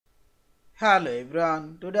Hello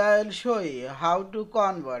everyone, today I will show you how to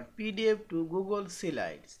convert PDF to Google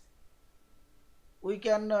Slides. We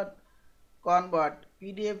cannot convert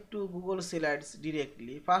PDF to Google Slides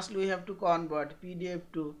directly. First we have to convert PDF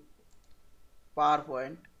to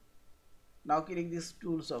PowerPoint. Now click this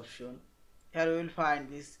tools option. Here we will find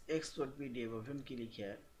this export PDF option. Click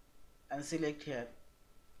here and select here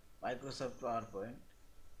Microsoft PowerPoint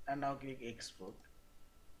and now click export.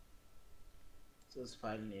 Choose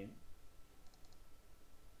file name.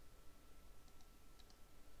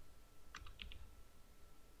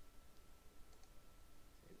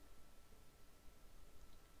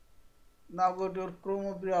 Now go to your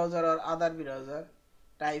Chrome browser or other browser.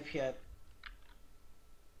 Type here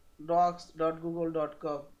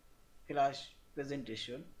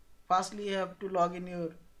docs.google.com/presentation. Firstly, you have to log in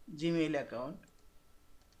your Gmail account.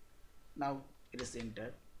 Now press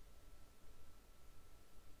enter.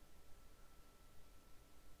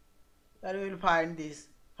 There you will find this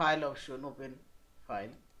file option. Open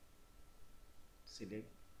file, select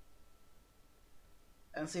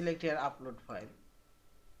and select here upload file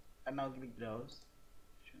and now click browse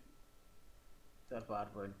the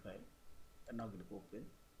PowerPoint file and now click open.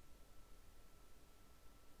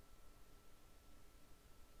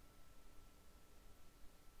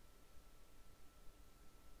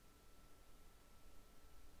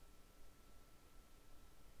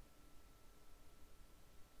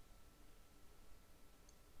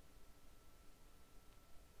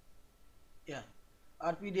 Yeah,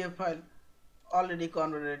 our PDF file already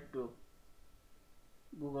converted to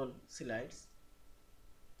Google Slides.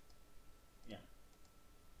 Yeah.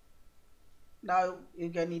 Now you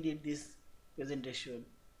can edit this presentation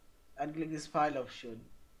and click this file option.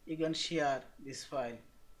 You can share this file.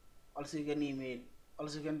 Also you can email.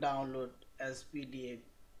 Also you can download as PDF,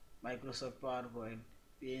 Microsoft PowerPoint,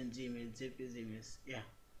 PNG image, JPG image. Yeah,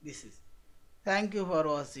 this is. Thank you for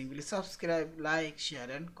watching. Please subscribe, like,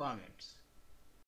 share and comments.